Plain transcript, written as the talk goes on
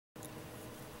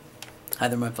Hi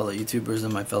there, my fellow YouTubers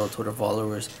and my fellow Twitter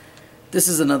followers. This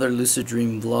is another Lucid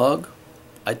Dream vlog.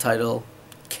 I title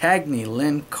Kagney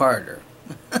Lynn Karter.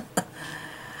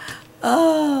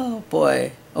 Oh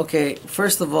boy. Okay,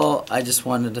 first of all, I just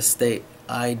wanted to state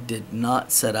I did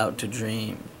not set out to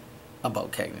dream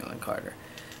about Kagney Lynn Karter.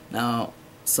 Now,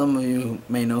 some of you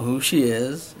may know who she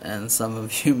is, and some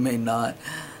of you may not.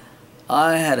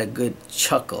 I had a good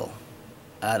chuckle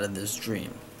out of this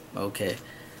dream, okay?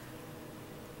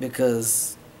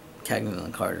 Because Kagney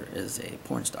Lynn Karter is a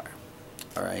porn star,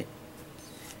 alright?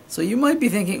 So you might be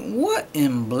thinking, what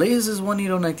in blazes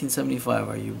Juanito 1975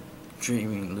 are you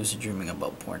dreaming, lucid dreaming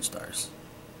about porn stars?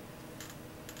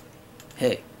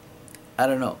 Hey, I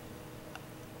don't know.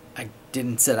 I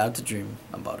didn't set out to dream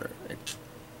about her. It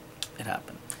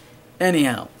happened.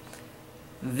 Anyhow,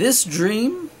 this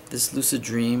dream, this lucid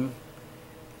dream,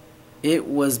 it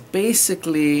was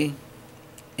basically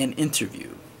an interview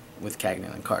with Kagney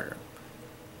Lynn Karter.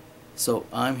 So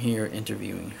I'm here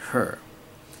interviewing her.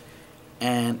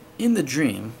 And in the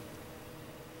dream,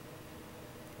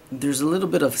 there's a little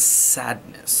bit of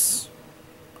sadness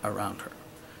around her.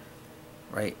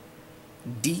 Right?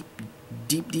 Deep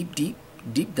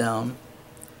down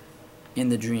in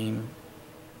the dream,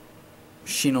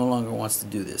 she no longer wants to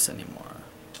do this anymore,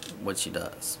 what she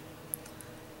does.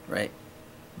 Right?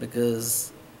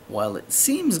 Because while it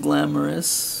seems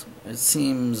glamorous, it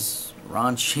seems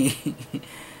raunchy,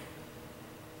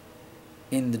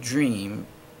 in the dream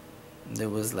there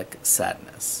was like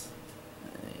sadness.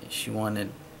 She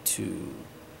wanted to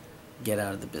get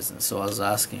out of the business. So I was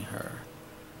asking her,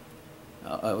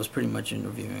 I was pretty much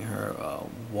interviewing her,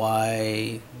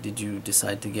 why did you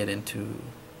decide to get into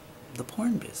the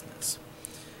porn business?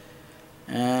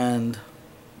 And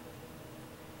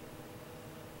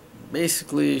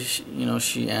basically,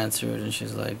 she answered, and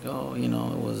she's like, oh, it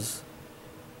was,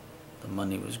 the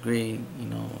money was great,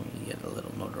 you get a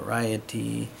little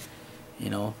notoriety,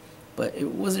 but it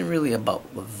wasn't really about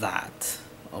that,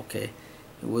 okay?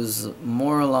 It was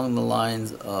more along the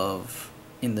lines of,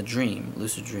 in the dream,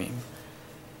 lucid dream,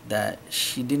 that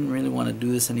she didn't really want to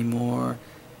do this anymore,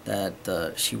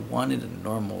 that she wanted a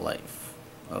normal life,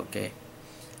 okay?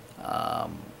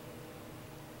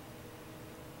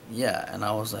 Yeah, and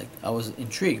I was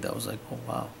intrigued. I was like, oh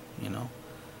wow,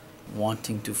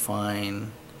 wanting to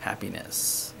find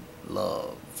happiness,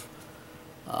 love,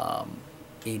 a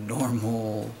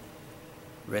normal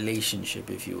relationship,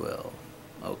 if you will,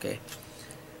 okay?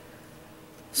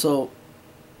 So,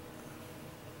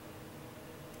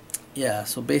 yeah,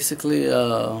 so basically,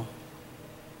 that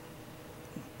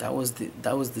was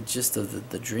the gist of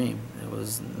the dream. There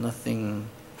was nothing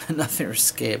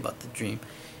risque about the dream.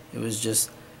 It was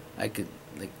just, I could,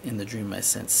 in the dream, I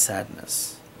sensed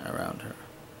sadness around her.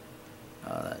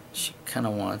 That she kind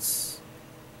of wants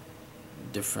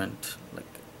a different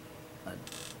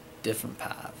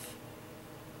path.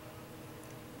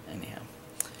 Anyhow,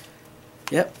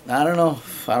 yep. I don't know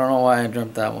why I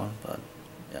dreamt that one, but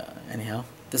yeah. Anyhow,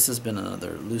 this has been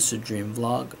another lucid dream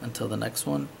vlog. Until the next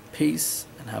one, peace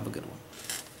and have a good one.